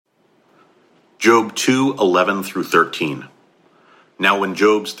Job 2:11 through 13. Now when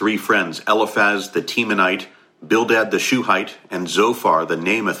Job's three friends, Eliphaz the Temanite, Bildad the Shuhite, and Zophar the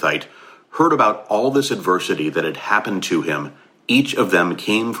Naamathite, heard about all this adversity that had happened to him, each of them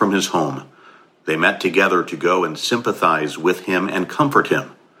came from his home. They met together to go and sympathize with him and comfort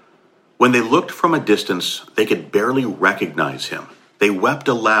him. When they looked from a distance, they could barely recognize him. They wept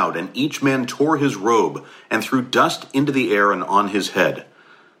aloud, and each man tore his robe and threw dust into the air and on his head.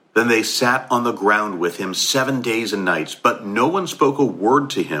 Then they sat on the ground with him 7 days and nights, but no one spoke a word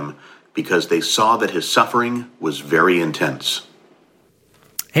to him because they saw that his suffering was very intense.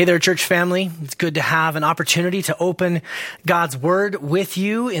 Hey there, church family. It's good to have an opportunity to open God's Word with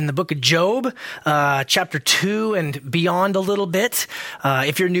you in the book of Job, chapter 2 and beyond a little bit.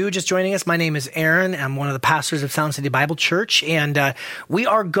 If you're new, just joining us, my name is Aaron. I'm one of the pastors of Sound City Bible Church, and we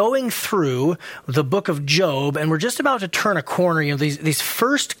are going through the book of Job, and we're just about to turn a corner. You know, these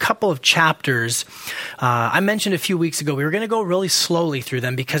first couple of chapters, I mentioned a few weeks ago, we were going to go really slowly through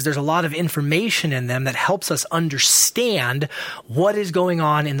them because there's a lot of information in them that helps us understand what is going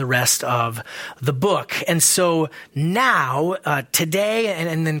on in the rest of the book. And so now, today,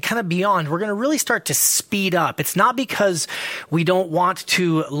 and then kind of beyond, we're going to really start to speed up. It's not because we don't want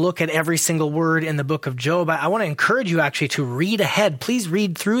to look at every single word in the book of Job. I want to encourage you actually to read ahead. Please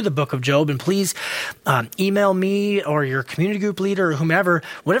read through the book of Job, and please email me or your community group leader or whomever,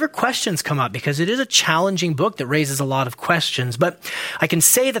 whatever questions come up, because it is a challenging book that raises a lot of questions. But I can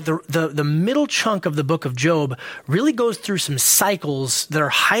say that the middle chunk of the book of Job really goes through some cycles that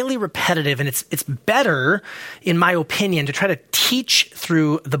are highly repetitive, and it's better, in my opinion, to try to teach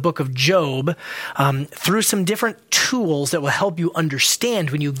through the book of Job through some different tools that will help you understand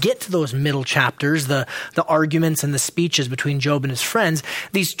when you get to those middle chapters, the arguments and the speeches between Job and his friends.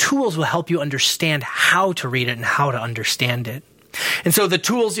 These tools will help you understand how to read it and how to understand it. And so the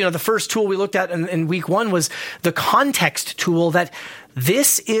tools, the first tool we looked at in week 1 was the context tool, that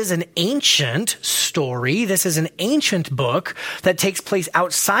this is an ancient story. This is an ancient book that takes place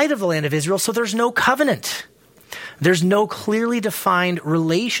outside of the land of Israel. So there's no covenant. There's no clearly defined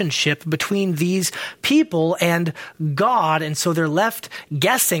relationship between these people and God. And so they're left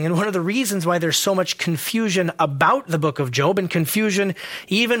guessing. And one of the reasons why there's so much confusion about the book of Job, and confusion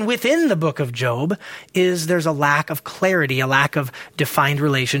even within the book of Job, is there's a lack of clarity, a lack of defined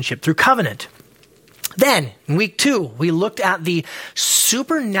relationship through covenant. Then, in week 2, we looked at the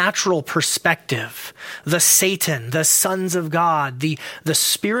supernatural perspective, the Satan, the sons of God, the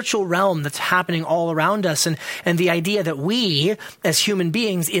spiritual realm that's happening all around us, and the idea that we, as human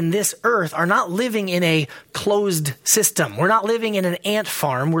beings in this earth, are not living in a closed system. We're not living in an ant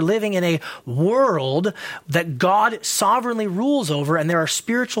farm. We're living in a world that God sovereignly rules over, and there are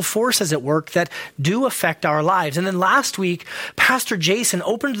spiritual forces at work that do affect our lives. And then last week, Pastor Jason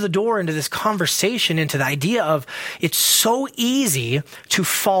opened the door into this conversation, into the idea of it's so easy to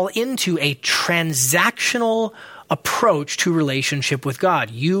fall into a transactional approach to relationship with God.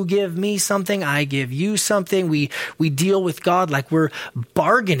 You give me something, I give you something. We deal with God like we're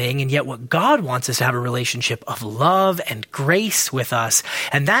bargaining, and yet what God wants is to have a relationship of love and grace with us.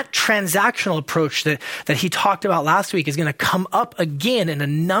 And that transactional approach that he talked about last week is going to come up again in a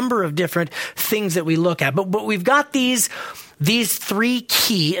number of different things that we look at. But we've got these 3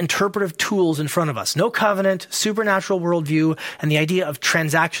 key interpretive tools in front of us: no covenant, supernatural worldview, and the idea of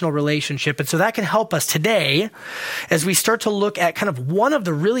transactional relationship. And so that can help us today as we start to look at kind of one of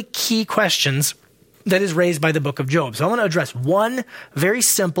the really key questions that is raised by the book of Job. So I want to address one very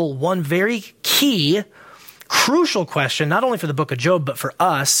simple, one very key, crucial question, not only for the book of Job, but for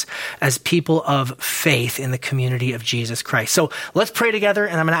us as people of faith in the community of Jesus Christ. So let's pray together,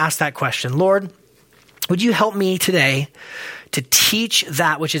 and I'm going to ask that question. Lord, would you help me today to teach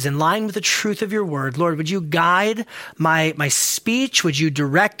that which is in line with the truth of your word? Lord, would you guide my speech? Would you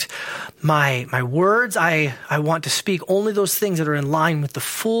direct my words? I want to speak only those things that are in line with the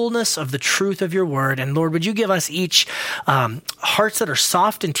fullness of the truth of your word. And Lord, would you give us each hearts that are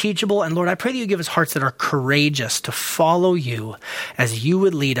soft and teachable? And Lord, I pray that you give us hearts that are courageous to follow you as you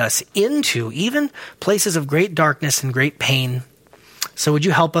would lead us into even places of great darkness and great pain. So would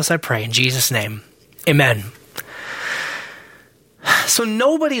you help us, I pray, in Jesus' name. Amen. So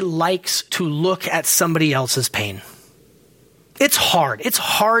nobody likes to look at somebody else's pain. It's hard. It's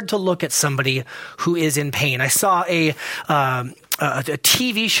hard to look at somebody who is in pain. I saw a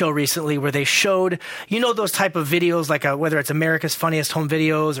TV show recently where they showed, those type of videos, like whether it's America's Funniest Home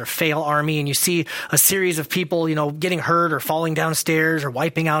Videos or Fail Army, and you see a series of people, getting hurt or falling downstairs or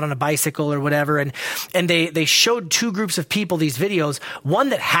wiping out on a bicycle or whatever. And they showed two groups of people these videos, one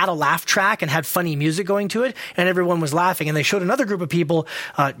that had a laugh track and had funny music going to it, and everyone was laughing. And they showed another group of people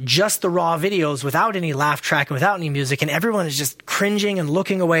just the raw videos without any laugh track and without any music, and everyone is just cringing and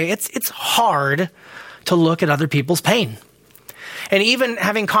looking away. It's hard to look at other people's pain. And even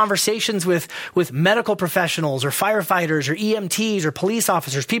having conversations with medical professionals or firefighters or EMTs or police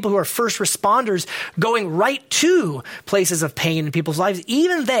officers, people who are first responders, going right to places of pain in people's lives,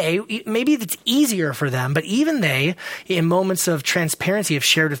 even they, maybe it's easier for them, but even they, in moments of transparency, have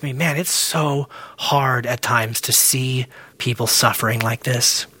shared with me, man, it's so hard at times to see people suffering like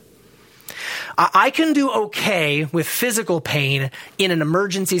this. I can do okay with physical pain in an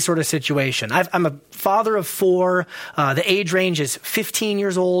emergency sort of situation. I'm a father of 4. The age range is 15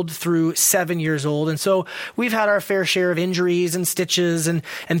 years old through 7 years old. And so we've had our fair share of injuries and stitches and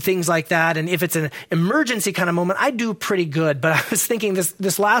things like that. And if it's an emergency kind of moment, I do pretty good. But I was thinking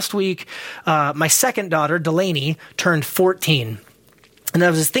this last week, my second daughter, Delaney, turned 14. And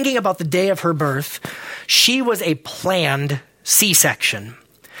I was thinking about the day of her birth. She was a planned C-section.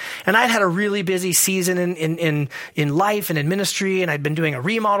 And I'd had a really busy season in life and in ministry, and I'd been doing a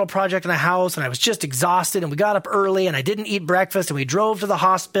remodel project in a house, and I was just exhausted, and we got up early, and I didn't eat breakfast, and we drove to the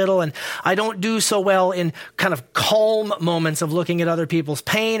hospital, and I don't do so well in kind of calm moments of looking at other people's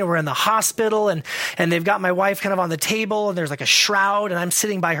pain, and we're in the hospital, and they've got my wife kind of on the table, and there's like a shroud, and I'm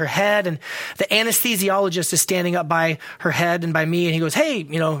sitting by her head, and the anesthesiologist is standing up by her head and by me, and he goes, hey,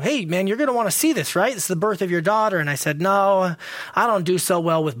 man, you're going to want to see this, right? This is the birth of your daughter. And I said, no, I don't do so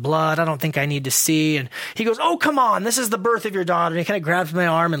well with blood. I don't think I need to see. And he goes, oh, come on. This is the birth of your daughter. And he kind of grabs my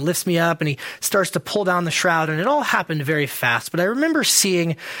arm and lifts me up, and he starts to pull down the shroud. And it all happened very fast. But I remember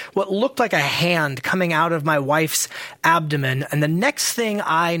seeing what looked like a hand coming out of my wife's abdomen. And the next thing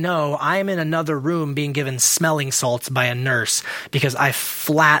I know, I'm in another room being given smelling salts by a nurse because I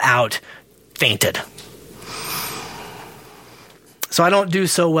flat out fainted. So I don't do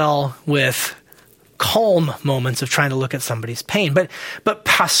so well with calm moments of trying to look at somebody's pain. But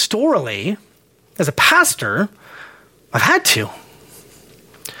pastorally, as a pastor, I've had to.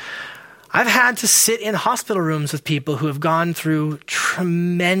 I've had to sit in hospital rooms with people who have gone through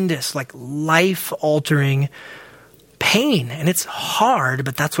tremendous, life-altering pain. And it's hard,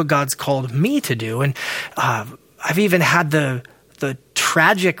 but that's what God's called me to do. And I've even had the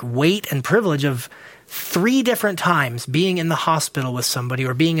tragic weight and privilege of 3 different times being in the hospital with somebody,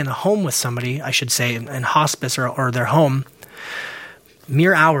 or being in the home with somebody, I should say, in hospice or their home,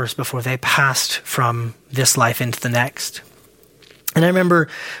 mere hours before they passed from this life into the next. And I remember,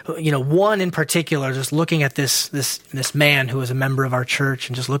 one in particular, just looking at this man who was a member of our church,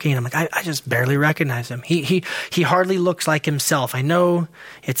 and just looking at him, I just barely recognize him. He hardly looks like himself. I know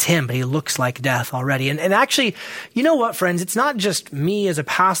it's him, but he looks like death already. And actually, you know what, friends? It's not just me as a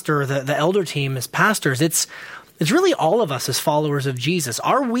pastor, the elder team as pastors. It's really all of us as followers of Jesus.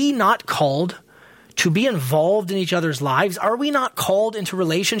 Are we not called to be involved in each other's lives? Are we not called into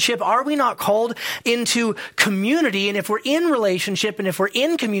relationship? Are we not called into community? And if we're in relationship and if we're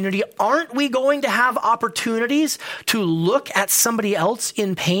in community, aren't we going to have opportunities to look at somebody else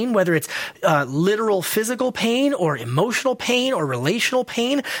in pain, whether it's literal physical pain or emotional pain or relational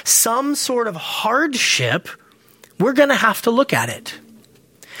pain, some sort of hardship? We're going to have to look at it.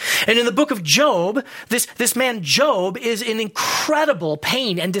 And in the book of Job, this man Job is in incredible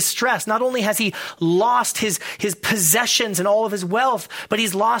pain and distress. Not only has he lost his possessions and all of his wealth, but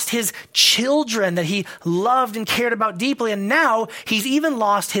he's lost his children that he loved and cared about deeply. And now he's even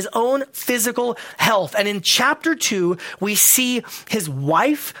lost his own physical health. And in chapter 2, we see his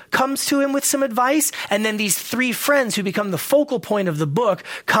wife comes to him with some advice. And then these 3 friends who become the focal point of the book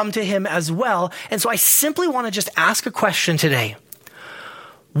come to him as well. And so I simply want to just ask a question today.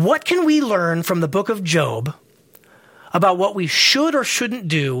 What can we learn from the book of Job about what we should or shouldn't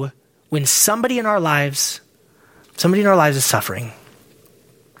do when somebody in our lives is suffering?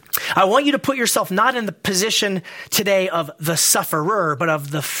 I want you to put yourself not in the position today of the sufferer, but of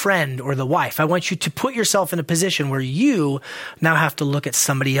the friend or the wife. I want you to put yourself in a position where you now have to look at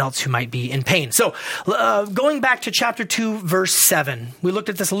somebody else who might be in pain. So going back to chapter 2, verse 7, we looked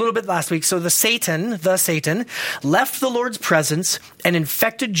at this a little bit last week. So the Satan left the Lord's presence and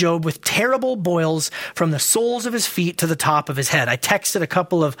infected Job with terrible boils from the soles of his feet to the top of his head. I texted a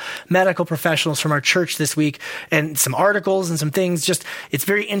couple of medical professionals from our church this week and some articles and some things. Just, it's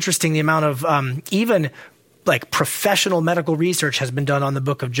very interesting the amount of even like professional medical research has been done on the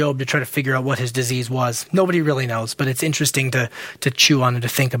book of Job to try to figure out what his disease was. Nobody really knows, but it's interesting to chew on and to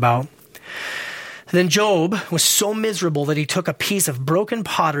think about. Then Job was so miserable that he took a piece of broken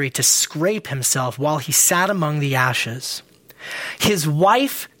pottery to scrape himself while he sat among the ashes. His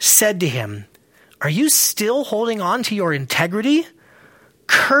wife said to him, "Are you still holding on to your integrity?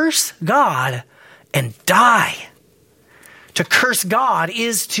 Curse God and die." To curse God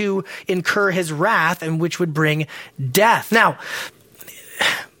is to incur his wrath, and which would bring death. Now,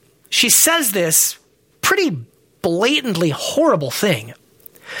 she says this pretty blatantly horrible thing.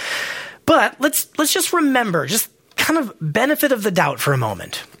 But let's just remember, just kind of benefit of the doubt for a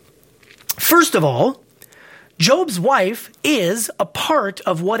moment. First of all, Job's wife is a part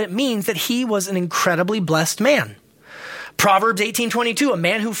of what it means that he was an incredibly blessed man. Proverbs 18:22, a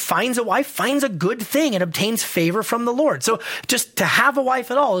man who finds a wife finds a good thing and obtains favor from the Lord. So just to have a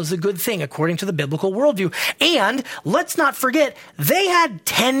wife at all is a good thing according to the biblical worldview. And let's not forget, they had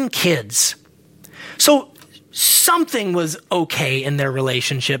 10 kids. So something was okay in their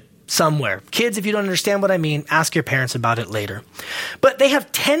relationship somewhere. Kids, if you don't understand what I mean, ask your parents about it later. But they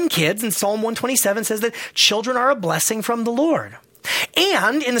have 10 kids, and Psalm 127 says that children are a blessing from the Lord.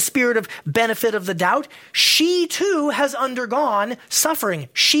 And in the spirit of benefit of the doubt, she too has undergone suffering.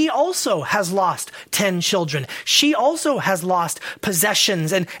 She also has lost 10 children. She also has lost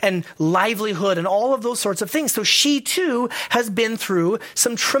possessions and livelihood and all of those sorts of things. So she too has been through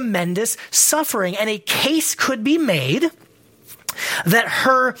some tremendous suffering. And a case could be made that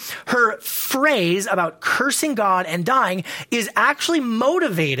her phrase about cursing God and dying is actually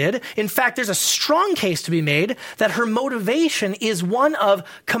motivated. In fact, there's a strong case to be made that her motivation is one of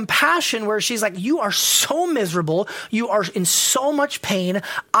compassion, where she's like, you are so miserable. You are in so much pain.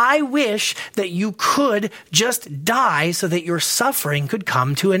 I wish that you could just die so that your suffering could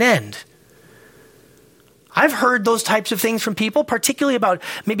come to an end. I've heard those types of things from people, particularly about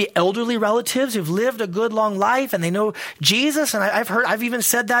maybe elderly relatives who've lived a good long life and they know Jesus. And I've even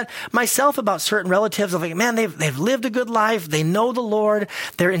said that myself about certain relatives. I'm like, man, they've lived a good life. They know the Lord.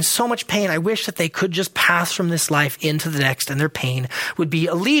 They're in so much pain. I wish that they could just pass from this life into the next and their pain would be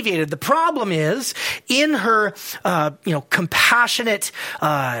alleviated. The problem is in her, compassionate,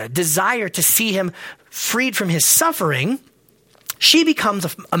 desire to see him freed from his suffering, she becomes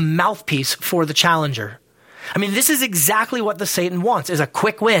a mouthpiece for the challenger. I mean, this is exactly what the Satan wants, is a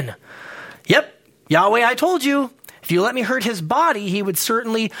quick win. Yep, Yahweh, I told you, if you let me hurt his body, he would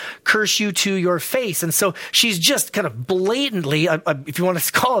certainly curse you to your face. And so she's just kind of blatantly, if you want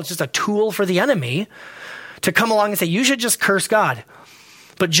to call it, just a tool for the enemy to come along and say, you should just curse God.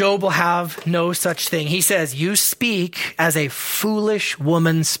 But Job will have no such thing. He says, you speak as a foolish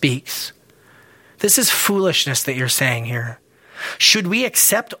woman speaks. This is foolishness that you're saying here. Should we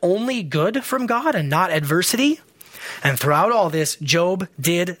accept only good from God and not adversity? And throughout all this, Job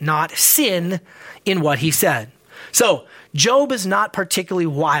did not sin in what he said. So Job is not particularly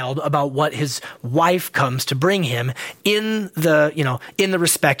wild about what his wife comes to bring him in the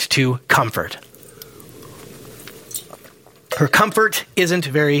respect to comfort. Her comfort isn't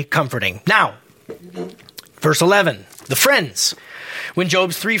very comforting. Now, verse 11, the friends. When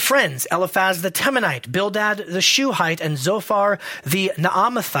Job's 3 friends, Eliphaz the Temanite, Bildad the Shuhite, and Zophar the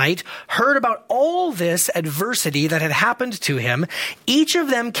Naamathite, heard about all this adversity that had happened to him, each of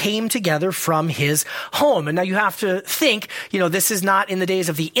them came together from his home. And now you have to think, this is not in the days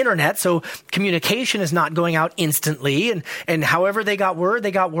of the internet, so communication is not going out instantly. And however they got word,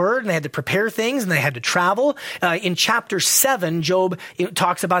 and they had to prepare things, and they had to travel. In chapter 7, Job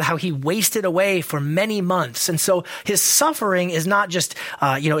talks about how he wasted away for many months. And so his suffering is not just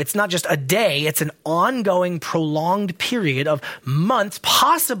it's not just a day, it's an ongoing, prolonged period of months,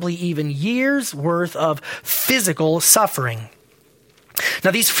 possibly even years worth of physical suffering. Now,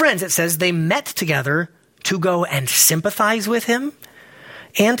 these friends, it says, they met together to go and sympathize with him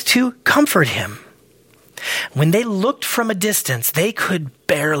and to comfort him. When they looked from a distance, they could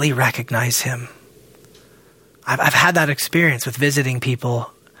barely recognize him. I've had that experience with visiting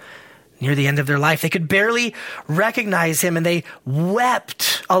people near the end of their life. They could barely recognize him, and they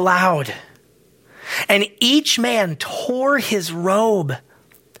wept aloud. And each man tore his robe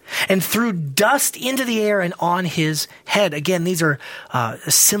and threw dust into the air and on his head. Again, these are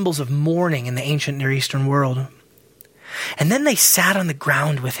symbols of mourning in the ancient Near Eastern world. And then they sat on the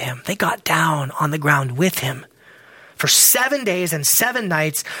ground with him. They got down on the ground with him for 7 days and 7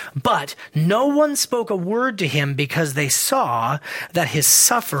 nights, but no one spoke a word to him because they saw that his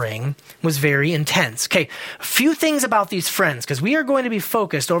suffering was very intense. Okay, a few things about these friends, because we are going to be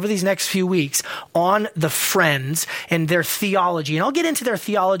focused over these next few weeks on the friends and their theology. And I'll get into their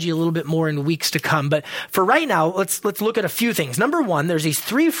theology a little bit more in weeks to come. But for right now, let's look at a few things. Number one, there's these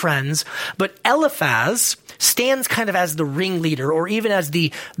 3 friends, but Eliphaz stands kind of as the ringleader or even as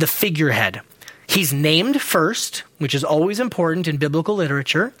the figurehead. He's named first, which is always important in biblical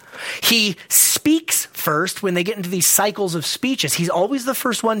literature. He speaks first when they get into these cycles of speeches. He's always the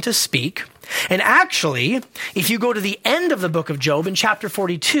first one to speak. And actually, if you go to the end of the book of Job in chapter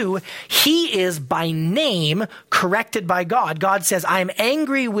 42, he is by name corrected by God. God says, I am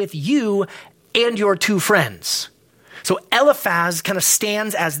angry with you and your 2 friends. So Eliphaz kind of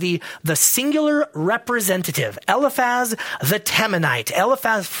stands as the singular representative. Eliphaz the Temanite.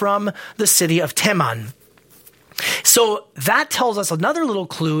 Eliphaz from the city of Teman. So that tells us another little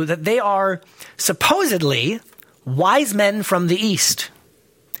clue that they are supposedly wise men from the east.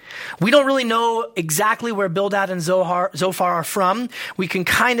 We don't really know exactly where Bildad and Zophar are from. We can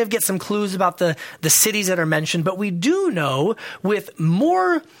kind of get some clues about the cities that are mentioned, but we do know with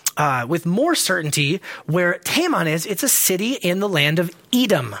more certainty where Teman is. It's a city in the land of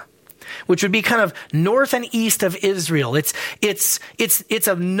Edom, which would be kind of north and east of Israel. It's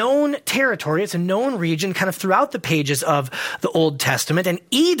a known territory. It's a known region kind of throughout the pages of the Old Testament. And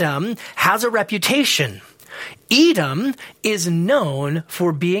Edom has a reputation. Edom is known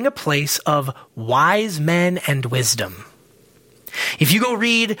for being a place of wise men and wisdom. If you go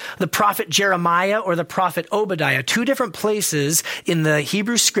read the prophet Jeremiah or the prophet Obadiah, 2 different places in the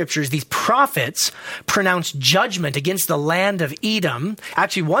Hebrew scriptures, these prophets pronounce judgment against the land of Edom.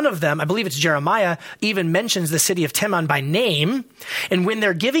 Actually, one of them, I believe it's Jeremiah, even mentions the city of Teman by name. And when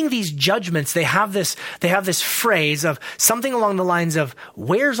they're giving these judgments, they have this phrase of something along the lines of,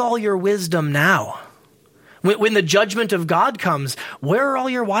 where's all your wisdom now? When the judgment of God comes, where are all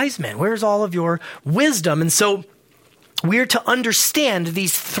your wise men? Where's all of your wisdom? And so we're to understand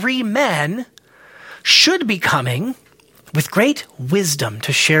these 3 men should be coming with great wisdom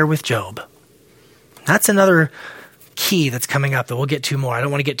to share with Job. That's another key that's coming up that we'll get to more. I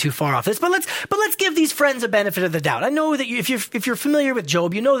don't want to get too far off this, but let's give these friends a benefit of the doubt. I know that if you're familiar with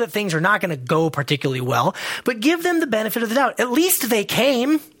Job, you know that things are not going to go particularly well, but give them the benefit of the doubt. At least they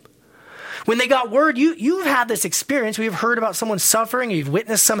came. When they got word, you've had this experience. We've heard about someone suffering, or you've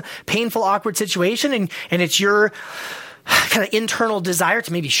witnessed some painful, awkward situation, and it's your kind of internal desire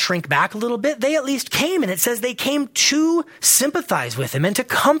to maybe shrink back a little bit. They at least came, and it says they came to sympathize with him and to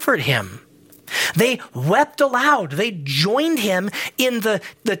comfort him. They wept aloud. They joined him in the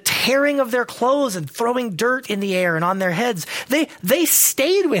tearing of their clothes and throwing dirt in the air and on their heads. They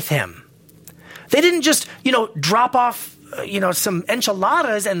stayed with him. They didn't just, drop off some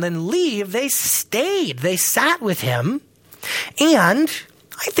enchiladas and then leave. They stayed. They sat with him. And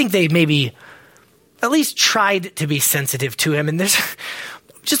I think they maybe at least tried to be sensitive to him. And there's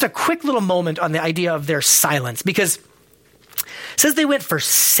just a quick little moment on the idea of their silence, because it says they went for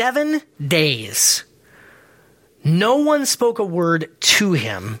 7 days. No one spoke a word to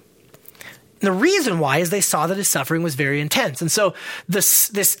him. And the reason why is they saw that his suffering was very intense. And so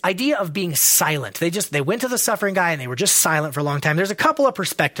this idea of being silent, they went to the suffering guy and they were just silent for a long time. There's a couple of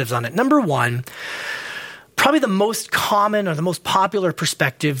perspectives on it. Number one, probably the most common or the most popular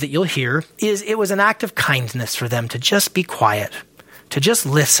perspective that you'll hear is it was an act of kindness for them to just be quiet, to just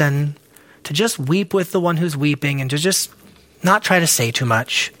listen, to just weep with the one who's weeping, and to just not try to say too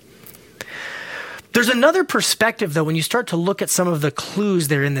much. There's another perspective, though, when you start to look at some of the clues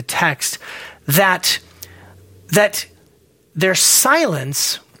there in the text, that their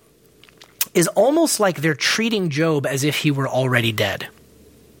silence is almost like they're treating Job as if he were already dead.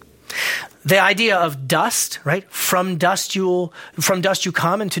 The idea of dust, right? From dust you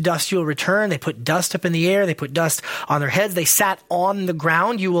come, and to dust you will return. They put dust up in the air. They put dust on their heads. They sat on the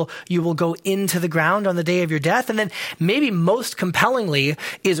ground. You will go into the ground on the day of your death. And then maybe most compellingly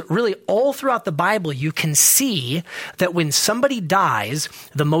is really all throughout the Bible, you can see that when somebody dies,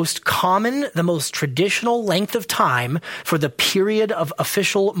 the most common, the most traditional length of time for the period of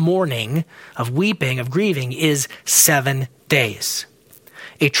official mourning, of weeping, of grieving is 7 days.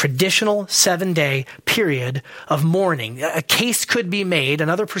 A traditional 7-day period of mourning. A case could be made,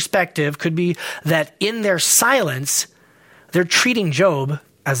 another perspective could be that in their silence, they're treating Job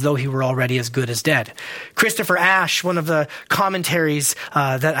as though he were already as good as dead. Christopher Ashe, one of the commentaries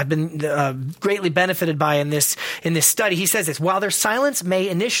that I've been greatly benefited by in this study, he says this: while their silence may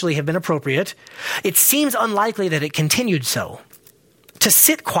initially have been appropriate, it seems unlikely that it continued so. To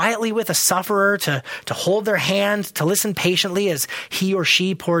sit quietly with a sufferer, to hold their hand, to listen patiently as he or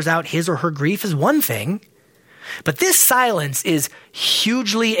she pours out his or her grief is one thing. But this silence is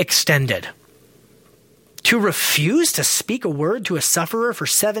hugely extended. To refuse to speak a word to a sufferer for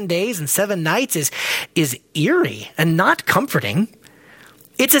 7 days and 7 nights is eerie and not comforting.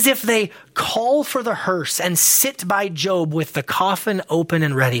 It's as if they call for the hearse and sit by Job with the coffin open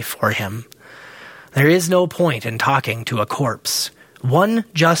and ready for him. There is no point in talking to a corpse. One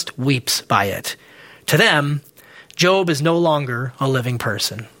just weeps by it. To them, Job is no longer a living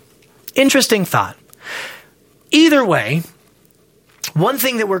person. Interesting thought. Either way, one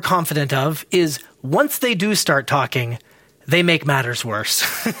thing that we're confident of is once they do start talking, they make matters worse.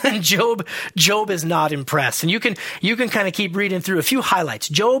 And Job is not impressed. And you can kind of keep reading through a few highlights.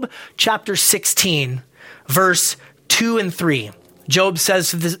 Job chapter 16, verse 2 and 3. Job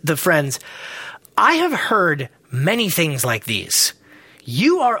says to the friends, I have heard many things like these.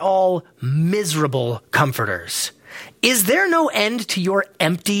 You are all miserable comforters. Is there no end to your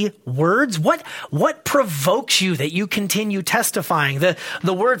empty words? What provokes you that you continue testifying?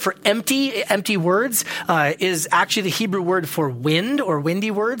 The word for empty words is actually the Hebrew word for wind or windy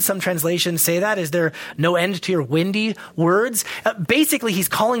words. Some translations say that. Is there no end to your windy words? Basically, he's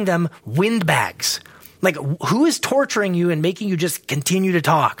calling them windbags. Like, who is torturing you and making you just continue to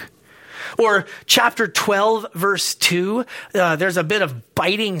talk? Or chapter 12, verse 2, there's a bit of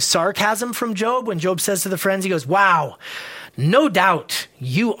biting sarcasm from Job when Job says to the friends, he goes, wow, no doubt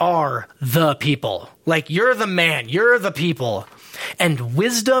you are the people. Like, you're the man, you're the people. And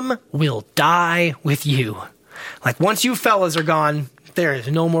wisdom will die with you. Like, once you fellas are gone, there is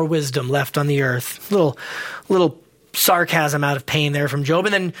no more wisdom left on the earth. Little sarcasm out of pain there from Job.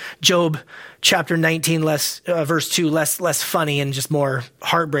 And then Job chapter 19, verse 2, less funny and just more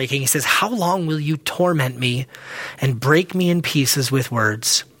heartbreaking. He says, how long will you torment me and break me in pieces with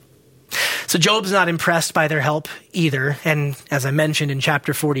words? So Job's not impressed by their help either. And as I mentioned in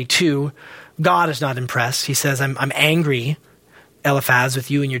chapter 42, God is not impressed. He says, I'm angry, Eliphaz, with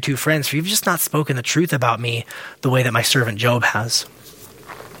you and your 2 friends, for you've just not spoken the truth about me the way that my servant Job has.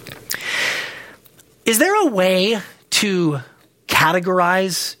 Is there a way to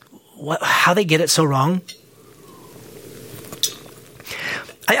categorize how they get it so wrong?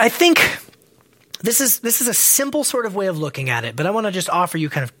 I think this is a simple sort of way of looking at it, but I want to just offer you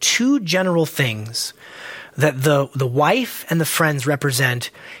kind of 2 general things that the wife and the friends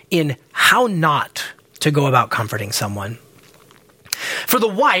represent in how not to go about comforting someone. For the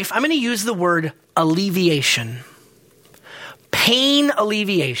wife, I'm going to use the word alleviation. Pain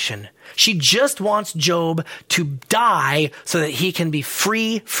alleviation. She just wants Job to die so that he can be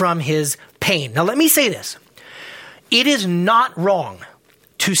free from his pain. Now, let me say this. It is not wrong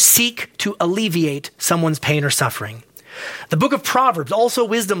to seek to alleviate someone's pain or suffering. The book of Proverbs, also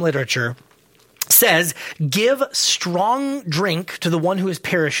wisdom literature, says, give strong drink to the one who is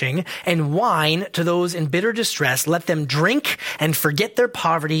perishing and wine to those in bitter distress. Let them drink and forget their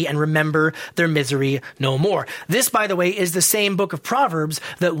poverty and remember their misery no more. This, by the way, is the same book of Proverbs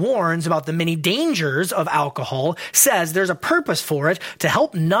that warns about the many dangers of alcohol, says there's a purpose for it to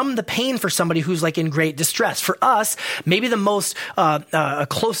help numb the pain for somebody who's like in great distress. For us, maybe the most a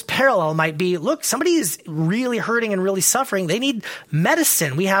close parallel might be, look, somebody is really hurting and really suffering. They need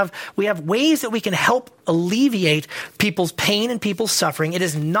medicine. We have ways that we can help alleviate people's pain and people's suffering. It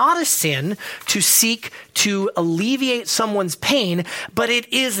is not a sin to seek to alleviate someone's pain, but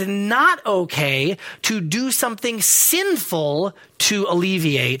it is not okay to do something sinful to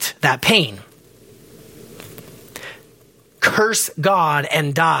alleviate that pain. Curse God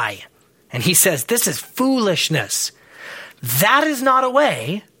and die. And he says, this is foolishness. That is not a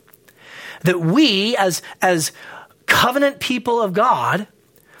way that we as covenant people of God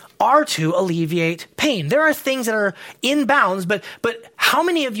are to alleviate pain. There are things that are in bounds, but how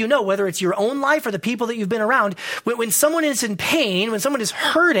many of you know, whether it's your own life or the people that you've been around, when someone is in pain, when someone is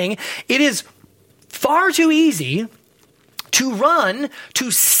hurting, it is far too easy to run to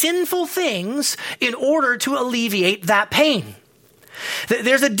sinful things in order to alleviate that pain.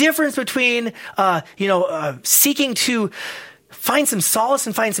 There's a difference between, seeking to find some solace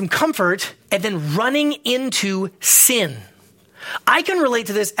and find some comfort and then running into sin. I can relate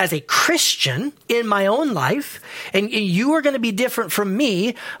to this as a Christian in my own life, and you are going to be different from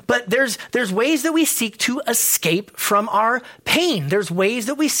me, but there's ways that we seek to escape from our pain. There's ways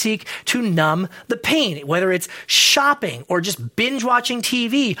that we seek to numb the pain, whether it's shopping or just binge watching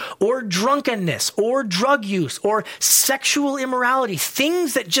TV or drunkenness or drug use or sexual immorality,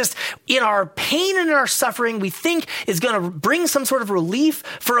 things that just in our pain and in our suffering we think is going to bring some sort of relief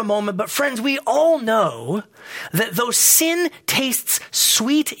for a moment. But friends, we all know that those sin tastes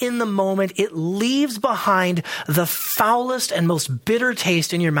sweet in the moment, it leaves behind the foulest and most bitter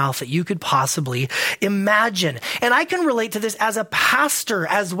taste in your mouth that you could possibly imagine. And I can relate to this as a pastor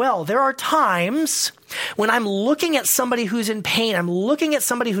as well. There are times when I'm looking at somebody who's in pain, I'm looking at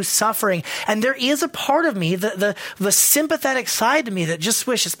somebody who's suffering, and there is a part of me, the sympathetic side to me that just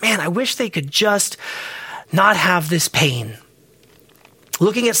wishes, man, I wish they could just not have this pain.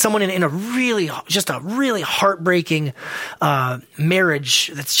 Looking at someone in a really heartbreaking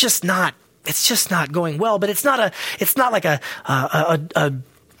marriage that's just not going well. But it's not like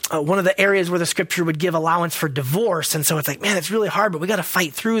one of the areas where the scripture would give allowance for divorce. And so it's like, man, it's really hard, but we got to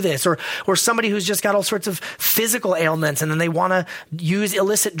fight through this. Or somebody who's just got all sorts of physical ailments and then they want to use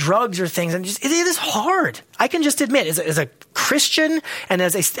illicit drugs or things. And it is hard. I can just admit, as a Christian and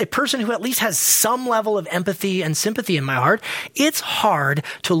as a person who at least has some level of empathy and sympathy in my heart, it's hard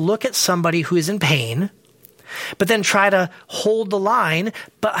to look at somebody who is in pain, but then try to hold the line.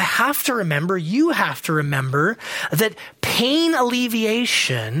 But you have to remember that pain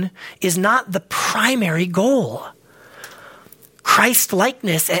alleviation is not the primary goal.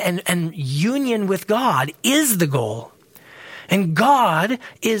 Christ-likeness and union with God is the goal. And God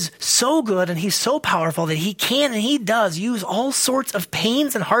is so good and he's so powerful that he can and he does use all sorts of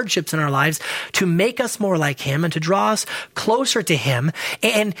pains and hardships in our lives to make us more like him and to draw us closer to him.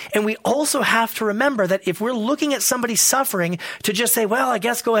 And we also have to remember that if we're looking at somebody suffering, to just say, well, I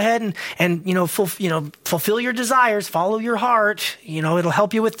guess go ahead and fulfill your desires, follow your heart, it'll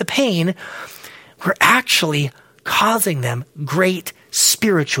help you with the pain. We're actually causing them great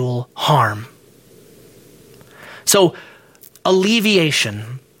spiritual harm. So,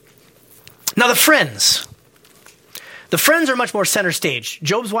 alleviation. Now the friends are much more center stage.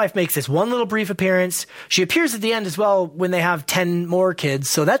 Job's wife makes this one little brief appearance. She appears at the end as well when they have 10 more kids.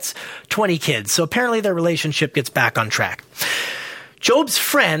 So that's 20 kids. So apparently their relationship gets back on track. Job's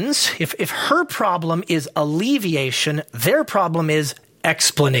friends, if her problem is alleviation, their problem is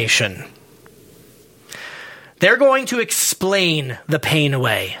explanation. They're going to explain the pain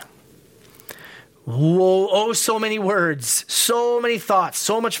away. Whoa, oh, so many words, so many thoughts,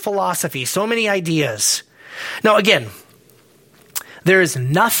 so much philosophy, so many ideas. Now, again, there is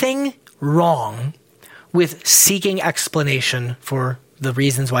nothing wrong with seeking explanation for the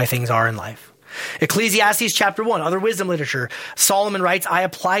reasons why things are in life. Ecclesiastes chapter 1, other wisdom literature. Solomon writes, I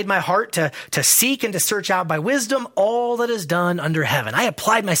applied my heart to seek and to search out by wisdom all that is done under heaven. I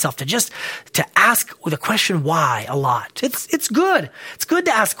applied myself to ask the question why a lot. It's good. It's good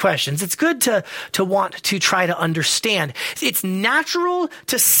to ask questions. It's good to want to try to understand. It's natural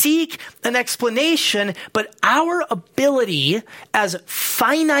to seek an explanation, but our ability as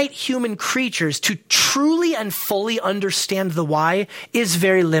finite human creatures to truly and fully understand the why is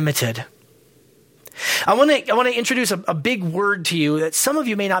very limited. I want to introduce a big word to you that some of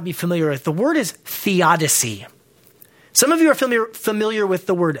you may not be familiar with. The word is theodicy. Some of you are familiar with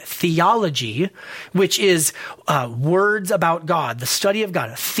the word theology, which is words about God, the study of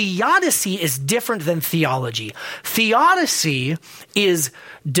God. Theodicy is different than theology. Theodicy is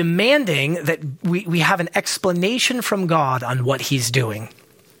demanding that we have an explanation from God on what he's doing.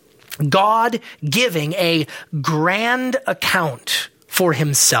 God giving a grand account for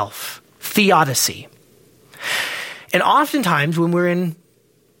himself. Theodicy. And oftentimes when we're in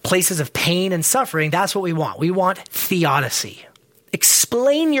places of pain and suffering, that's what we want. We want theodicy.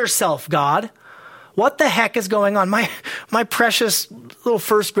 Explain yourself, God. What the heck is going on? My precious little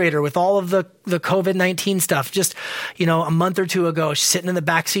first grader with all of the COVID-19 stuff, just, a month or two ago, she's sitting in the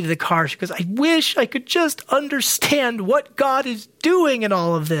backseat of the car. She goes, I wish I could just understand what God is doing in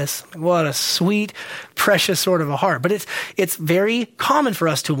all of this. What a sweet, precious sort of a heart. But it's very common for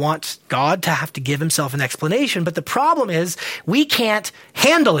us to want God to have to give himself an explanation. But the problem is we can't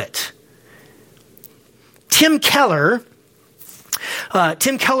handle it. Tim Keller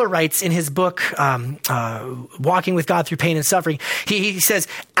writes in his book, Walking with God Through Pain and Suffering, he says,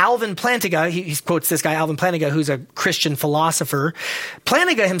 Alvin Plantinga, he quotes this guy, Alvin Plantinga, who's a Christian philosopher.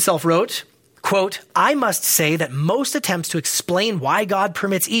 Plantinga himself wrote, quote, I must say that most attempts to explain why God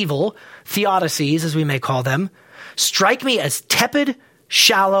permits evil, theodicies as we may call them, strike me as tepid,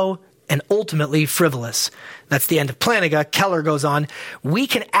 shallow, and ultimately frivolous. That's the end of Plantinga. Keller goes on, we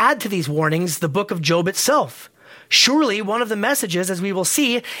can add to these warnings the book of Job itself. Surely one of the messages, as we will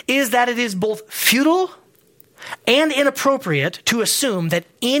see, is that it is both futile and inappropriate to assume that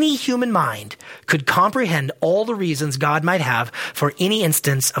any human mind could comprehend all the reasons God might have for any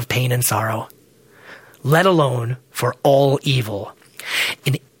instance of pain and sorrow, let alone for all evil.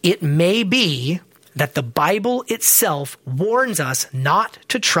 And it may be that the Bible itself warns us not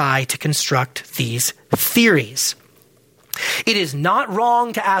to try to construct these theories. It is not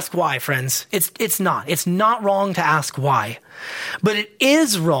wrong to ask why, friends. It's not. It's not wrong to ask why. But it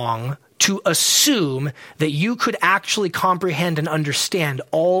is wrong to assume that you could actually comprehend and understand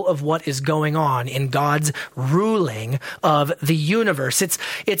all of what is going on in God's ruling of the universe.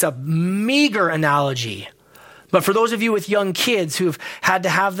 It's a meager analogy. But for those of you with young kids who've had to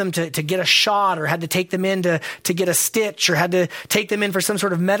have them to get a shot, or had to take them in to get a stitch, or had to take them in for some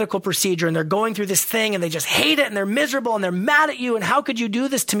sort of medical procedure, and they're going through this thing and they just hate it and they're miserable and they're mad at you and how could you do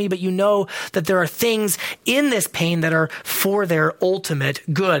this to me? But you know that there are things in this pain that are for their ultimate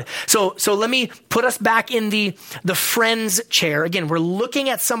good. So let me put us back in the friend's chair. Again, we're looking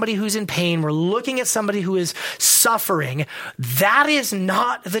at somebody who's in pain. We're looking at somebody who is suffering. That is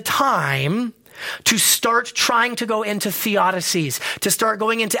not the time to start trying to go into theodicies, to start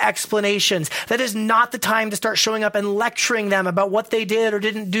going into explanations. That is not the time to start showing up and lecturing them about what they did or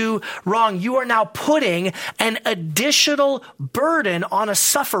didn't do wrong. You are now putting an additional burden on a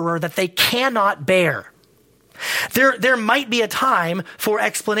sufferer that they cannot bear. There might be a time for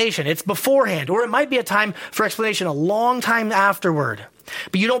explanation. It's beforehand, or it might be a time for explanation a long time afterward.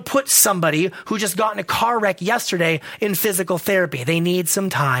 But you don't put somebody who just got in a car wreck yesterday in physical therapy. They need some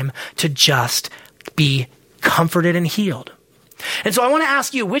time to just be comforted and healed. And so I want to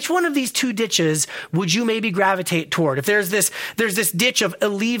ask you, which one of these two ditches would you maybe gravitate toward? If there's this ditch of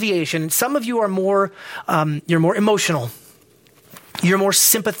alleviation, some of you are more, you're more emotional. You're more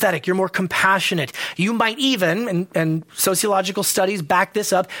sympathetic. You're more compassionate. You might even, and sociological studies back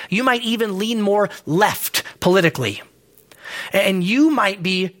this up, you might even lean more left politically. And you might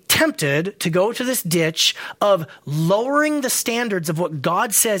be tempted to go to this ditch of lowering the standards of what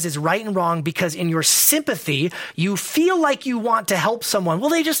God says is right and wrong because in your sympathy, you feel like you want to help someone. Well,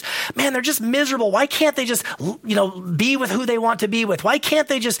 they're just miserable. Why can't they just, be with who they want to be with? Why can't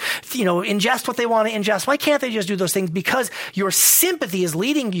they just, ingest what they want to ingest? Why can't they just do those things? Because your sympathy is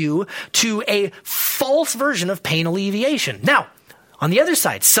leading you to a false version of pain alleviation. Now, on the other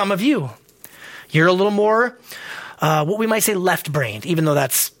side, some of you, you're a little more what we might say left-brained, even though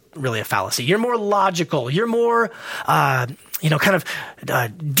that's really a fallacy. You're more logical. You're more,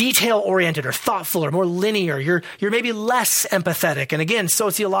 detail-oriented or thoughtful or more linear. You're maybe less empathetic. And again,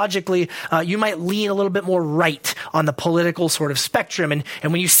 sociologically, you might lean a little bit more right on the political sort of spectrum. And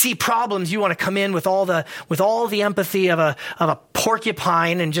when you see problems, you want to come in with all the empathy of a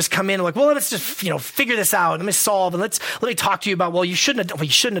porcupine and just come in like, well, let's just, figure this out. Let me solve and let me talk to you about, you shouldn't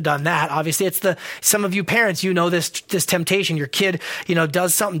have done that. Obviously, it's some of you parents, this temptation. Your kid,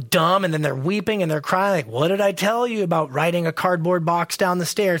 does something dumb and then they're weeping and they're crying. Like, what did I tell you about writing a cardboard box down the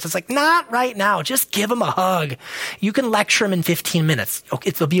stairs? It's like, not right now. Just give them a hug. You can lecture them in 15 minutes.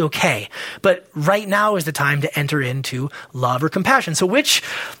 It'll be okay. But right now is the time to enter into love or compassion. So which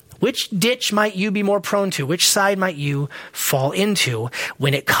ditch might you be more prone to? Which side might you fall into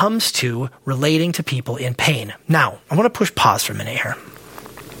when it comes to relating to people in pain? Now, I want to push pause for a minute here.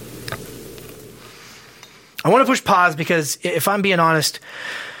 I want to push pause because if I'm being honest,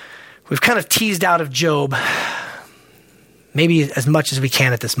 we've kind of teased out of Job maybe as much as we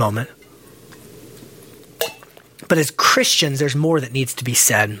can at this moment. But as Christians, there's more that needs to be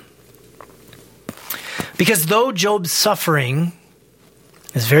said. Because though Job's suffering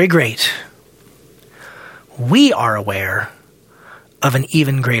is very great, we are aware of an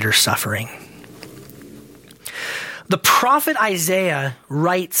even greater suffering. The prophet Isaiah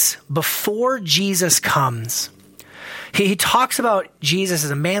writes before Jesus comes. He talks about Jesus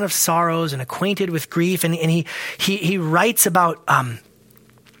as a man of sorrows and acquainted with grief, and he writes about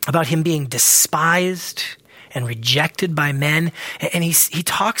him being despised and rejected by men, and he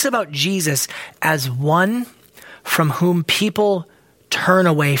talks about Jesus as one from whom people turn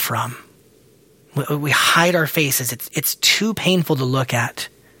away from. We hide our faces. It's too painful to look at.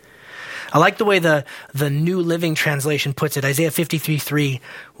 I like the way the New Living Translation puts it, Isaiah 53:3.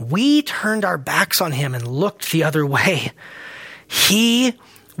 We turned our backs on him and looked the other way. He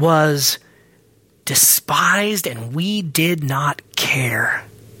was despised and we did not care.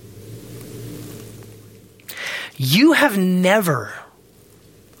 You have never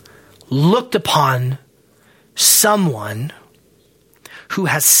looked upon someone who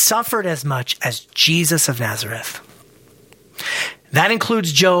has suffered as much as Jesus of Nazareth. That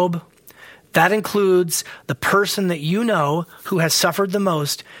includes Job. That includes the person that you know who has suffered the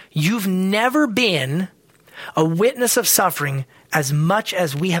most. You've never been a witness of suffering as much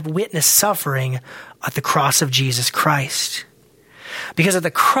as we have witnessed suffering at the cross of Jesus Christ. Because at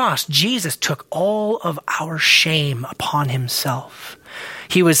the cross, Jesus took all of our shame upon himself.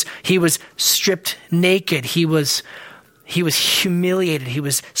 He was stripped naked. He was humiliated. He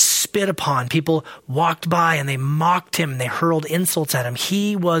was spit upon. People walked by and they mocked him. They hurled insults at him.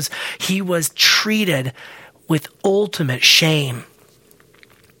 He was treated with ultimate shame.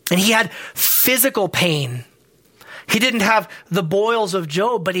 And he had physical pain. He didn't have the boils of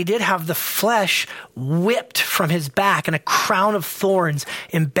Job, but he did have the flesh whipped from his back and a crown of thorns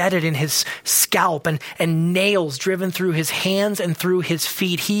embedded in his scalp and nails driven through his hands and through his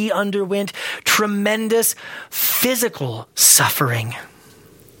feet. He underwent tremendous physical suffering.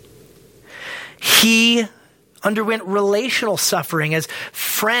 He underwent relational suffering as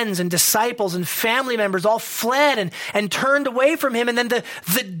friends and disciples and family members all fled and turned away from him. And then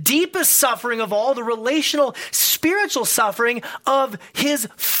the deepest suffering of all, the relational, spiritual suffering of his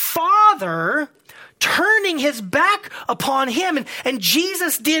Father turning his back upon him. And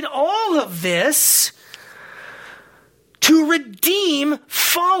Jesus did all of this to redeem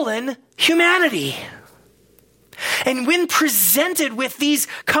fallen humanity. And when presented with these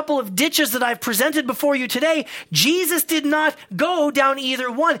couple of ditches that I've presented before you today, Jesus did not go down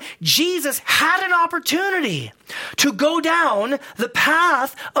either one. Jesus had an opportunity to go down the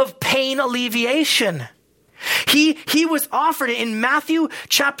path of pain alleviation. He was offered in Matthew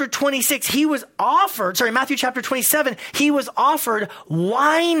chapter 26, Matthew chapter 27, he was offered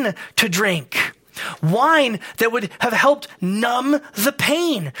wine to drink. Wine that would have helped numb the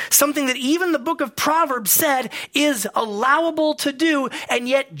pain. Something that even the book of Proverbs said is allowable to do. And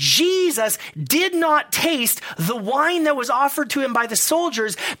yet Jesus did not taste the wine that was offered to him by the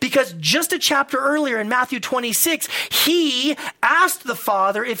soldiers, because just a chapter earlier in Matthew 26, he asked the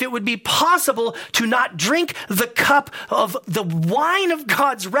Father if it would be possible to not drink the cup of the wine of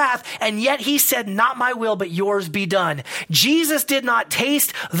God's wrath. And yet he said, "Not my will, but yours be done." Jesus did not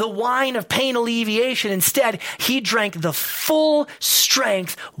taste the wine of pain alleviation. Instead, he drank the full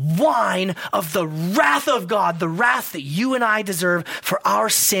strength wine of the wrath of God, the wrath that you and I deserve for our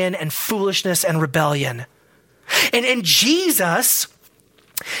sin and foolishness and rebellion. And Jesus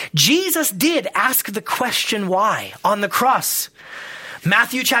did ask the question why on the cross.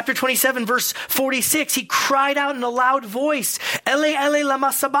 Matthew chapter 27, verse 46, he cried out in a loud voice, "Ele, Ele,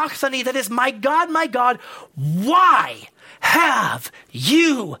 lama sabachthani," that is, my God, why have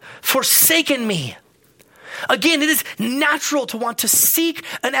you forsaken me? Again, it is natural to want to seek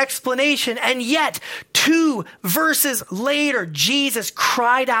an explanation, and yet 2 verses later, Jesus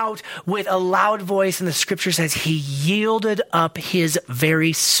cried out with a loud voice, and the scripture says he yielded up his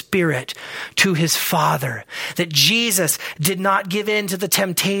very spirit to his Father. That Jesus did not give in to the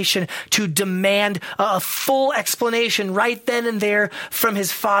temptation to demand a full explanation right then and there from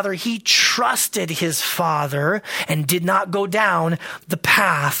his Father. He trusted his Father and did not go down the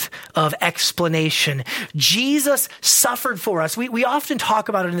path of explanation. Jesus suffered for us. We often talk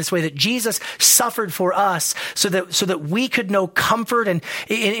about it in this way, that Jesus suffered for us so that we could know comfort and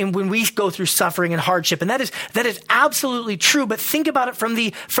when we go through suffering and hardship. And that is absolutely true. But think about it from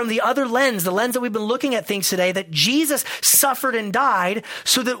the other lens, the lens that we've been looking at things today, that Jesus suffered and died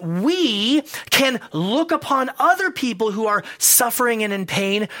so that we can look upon other people who are suffering and in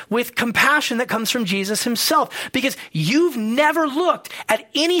pain with compassion that comes from Jesus himself. Because you've never looked at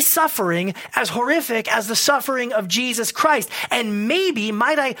any suffering as horrific as the suffering of Jesus Christ. And maybe,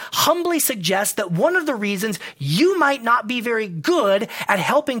 might I humbly suggest, that one of the reasons you might not be very good at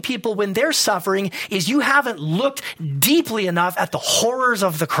helping people when they're suffering is you haven't looked deeply enough at the horrors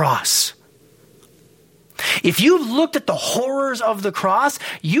of the cross. If you've looked at the horrors of the cross,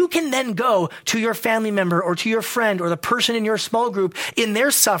 you can then go to your family member or to your friend or the person in your small group in their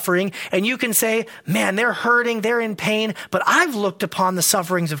suffering, and you can say, "Man, they're hurting, they're in pain, but I've looked upon the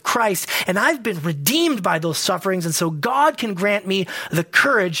sufferings of Christ and I've been redeemed by those sufferings, and so God can grant me the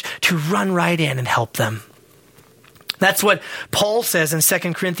courage to run right in and help them." That's what Paul says in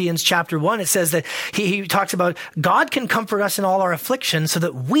 2 Corinthians chapter 1. It says that he talks about God can comfort us in all our affliction so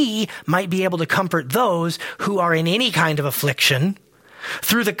that we might be able to comfort those who are in any kind of affliction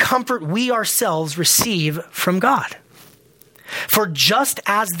through the comfort we ourselves receive from God. For just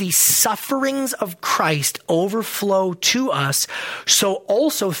as the sufferings of Christ overflow to us, so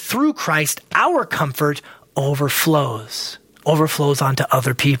also through Christ our comfort overflows onto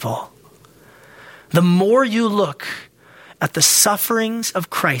other people. The more you look at the sufferings of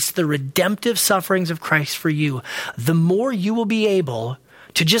Christ, the redemptive sufferings of Christ for you, the more you will be able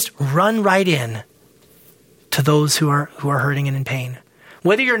to just run right in to those who are hurting and in pain.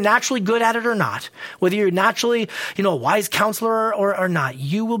 Whether you're naturally good at it or not, whether you're naturally, a wise counselor or not,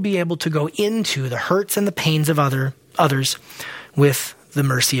 you will be able to go into the hurts and the pains of others with the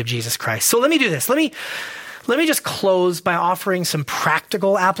mercy of Jesus Christ. So let me do this. Let me just close by offering some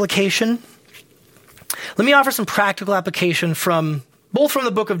practical application. Let me offer some practical application from both from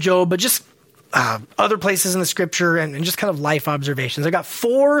the book of Job, but just other places in the scripture and just kind of life observations. I got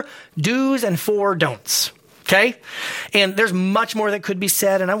 4 do's and 4 don'ts. Okay? And there's much more that could be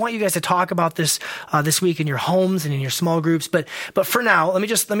said, and I want you guys to talk about this this week in your homes and in your small groups. But for now, let me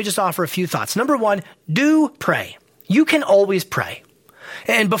just offer a few thoughts. Number 1, do pray. You can always pray.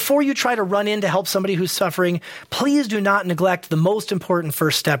 And before you try to run in to help somebody who's suffering, please do not neglect the most important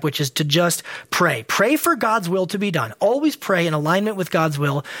first step, which is to just pray. Pray for God's will to be done. Always pray in alignment with God's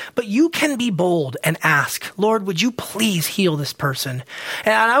will, but you can be bold and ask, Lord, would you please heal this person?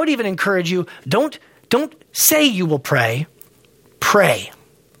 And I would even encourage you, don't say you will pray. Pray.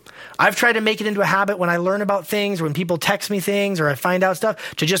 I've tried to make it into a habit when I learn about things, or when people text me things, or I find out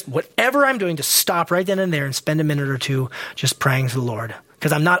stuff, to just whatever I'm doing, to stop right then and there and spend a minute or two just praying to the Lord.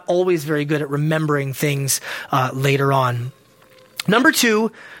 Because I'm not always very good at remembering things later on. Number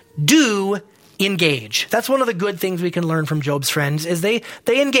 2, do engage. That's one of the good things we can learn from Job's friends, is they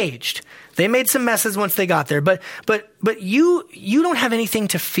engaged. They made some messes once they got there, but you don't have anything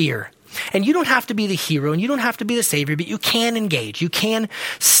to fear. And you don't have to be the hero, and you don't have to be the savior, but you can engage. You can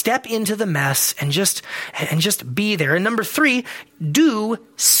step into the mess and just be there. And number 3, do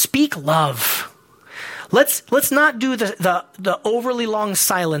speak love. Let's not do the overly long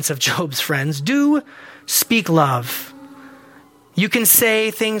silence of Job's friends. Do speak love. You can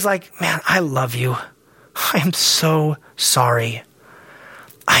say things like, man, I love you. I am so sorry.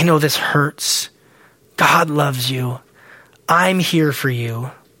 I know this hurts. God loves you. I'm here for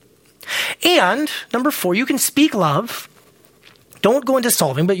you. And number 4, you can speak love. Don't go into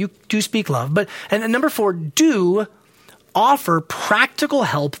solving, but you do speak love. And number 4, do offer practical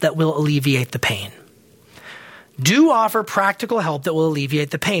help that will alleviate the pain. Do offer practical help that will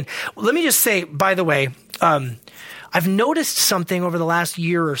alleviate the pain. Let me just say, by the way, I've noticed something over the last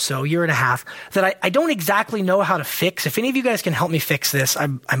year or so, year and a half, that I don't exactly know how to fix. If any of you guys can help me fix this,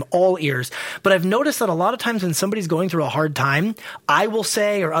 I'm all ears. But I've noticed that a lot of times when somebody's going through a hard time, I will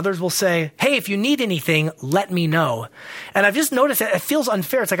say, or others will say, hey, if you need anything, let me know. And I've just noticed that it feels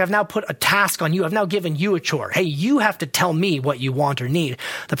unfair. It's like I've now put a task on you. I've now given you a chore. Hey, you have to tell me what you want or need.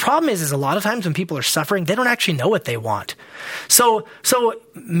 The problem is a lot of times when people are suffering, they don't actually know what they want. So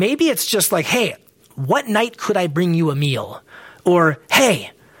maybe it's just like, hey, what night could I bring you a meal? Or,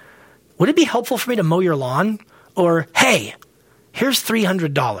 hey, would it be helpful for me to mow your lawn? Or, hey, here's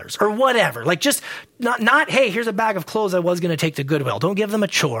 $300 or whatever. Like just not, hey, here's a bag of clothes I was going to take to Goodwill. Don't give them a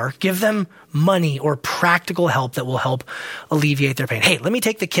chore. Give them money or practical help that will help alleviate their pain. Hey, let me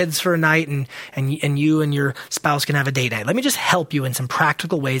take the kids for a night and you and your spouse can have a date night. Let me just help you in some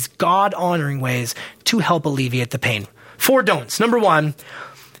practical ways, God-honoring ways to help alleviate the pain. 4 don'ts. Number 1,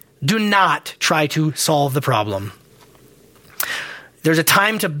 do not try to solve the problem. There's a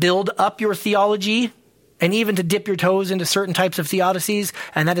time to build up your theology and even to dip your toes into certain types of theodicies,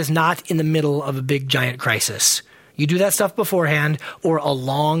 and that is not in the middle of a big giant crisis. You do that stuff beforehand or a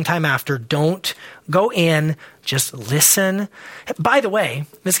long time after. Don't go in, just listen. By the way,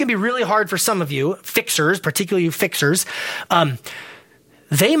 this can be really hard for some of you, fixers, particularly you fixers.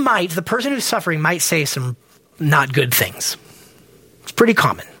 The person who's suffering might say some not good things. It's pretty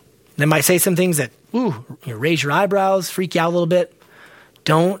common. They might say some things that, raise your eyebrows, freak you out a little bit.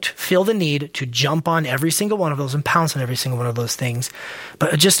 Don't feel the need to jump on every single one of those and pounce on every single one of those things.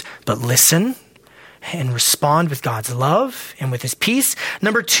 But listen and respond with God's love and with his peace.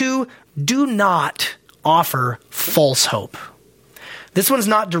 Number 2, do not offer false hope. This one's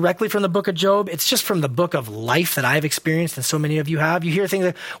not directly from the book of Job. It's just from the book of life that I've experienced and so many of you have. You hear things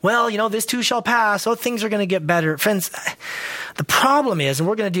like, well, this too shall pass. Oh, things are going to get better. Friends, the problem is, and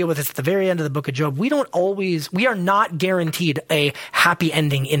we're going to deal with this at the very end of the book of Job, we are not guaranteed a happy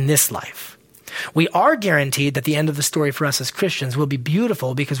ending in this life. We are guaranteed that the end of the story for us as Christians will be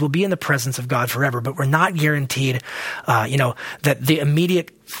beautiful because we'll be in the presence of God forever, but we're not guaranteed, that the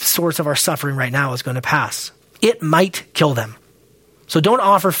immediate source of our suffering right now is going to pass. It might kill them. So don't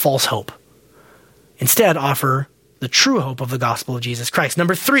offer false hope. Instead, offer the true hope of the gospel of Jesus Christ.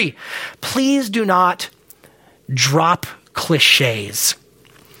 Number 3, please do not drop cliches.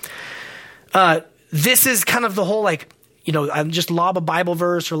 This is kind of the whole I just lob a Bible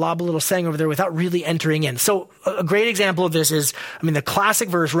verse or lob a little saying over there without really entering in. So a great example of this is, the classic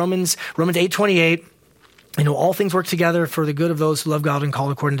verse, Romans 8:28. All things work together for the good of those who love God and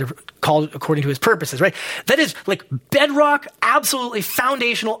called according to called according to his purposes, right? That is like bedrock, absolutely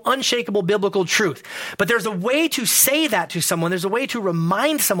foundational, unshakable biblical truth. But there's a way to say that to someone. There's a way to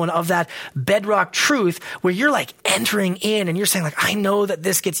remind someone of that bedrock truth where you're like entering in and you're saying like, I know that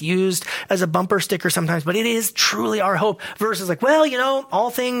this gets used as a bumper sticker sometimes, but it is truly our hope versus like, well, you know, all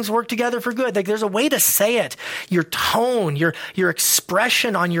things work together for good. Like there's a way to say it. Your tone, your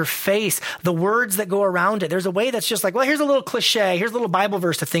expression on your face, the words that go around it. There's a way that's just like, well, here's a little cliche. Here's a little Bible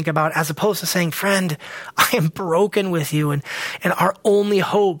verse to think about, as opposed to saying, friend, I am broken with you. And our only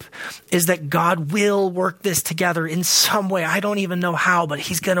hope is that God will work this together in some way. I don't even know how, but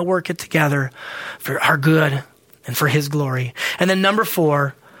he's going to work it together for our good and for his glory. And then number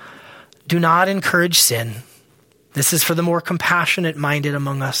 4, do not encourage sin. This is for the more compassionate minded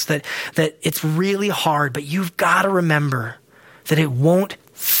among us, that it's really hard, but you've got to remember that it won't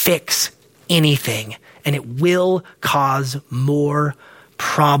fix anything and it will cause more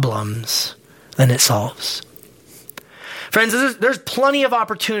problems than it solves. Friends, there's plenty of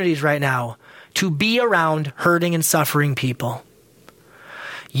opportunities right now to be around hurting and suffering people.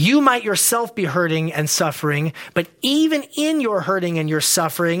 You might yourself be hurting and suffering, but even in your hurting and your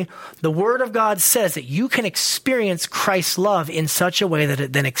suffering, the Word of God says that you can experience Christ's love in such a way that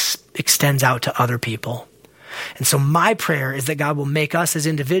it then extends out to other people. And so my prayer is that God will make us as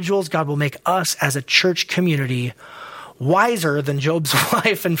individuals, God will make us as a church community wiser than Job's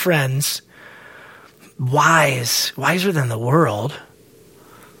wife and friends, wiser than the world,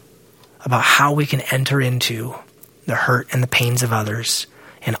 about how we can enter into the hurt and the pains of others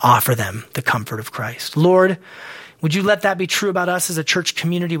and offer them the comfort of Christ. Lord, would you let that be true about us as a church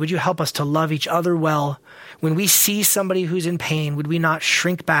community? Would you help us to love each other well? When we see somebody who's in pain, would we not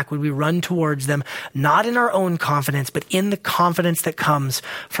shrink back? Would we run towards them, not in our own confidence, but in the confidence that comes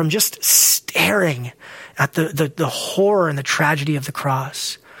from just staring at the horror and the tragedy of the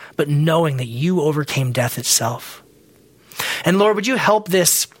cross, but knowing that you overcame death itself? And Lord, would you help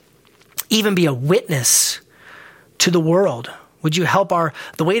this even be a witness to the world? Would you help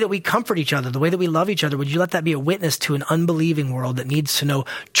the way that we comfort each other, the way that we love each other, would you let that be a witness to an unbelieving world that needs to know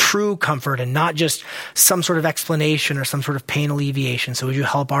true comfort and not just some sort of explanation or some sort of pain alleviation? So would you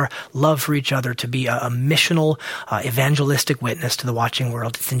help our love for each other to be a missional, evangelistic witness to the watching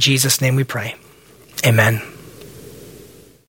world? It's in Jesus' name we pray. Amen.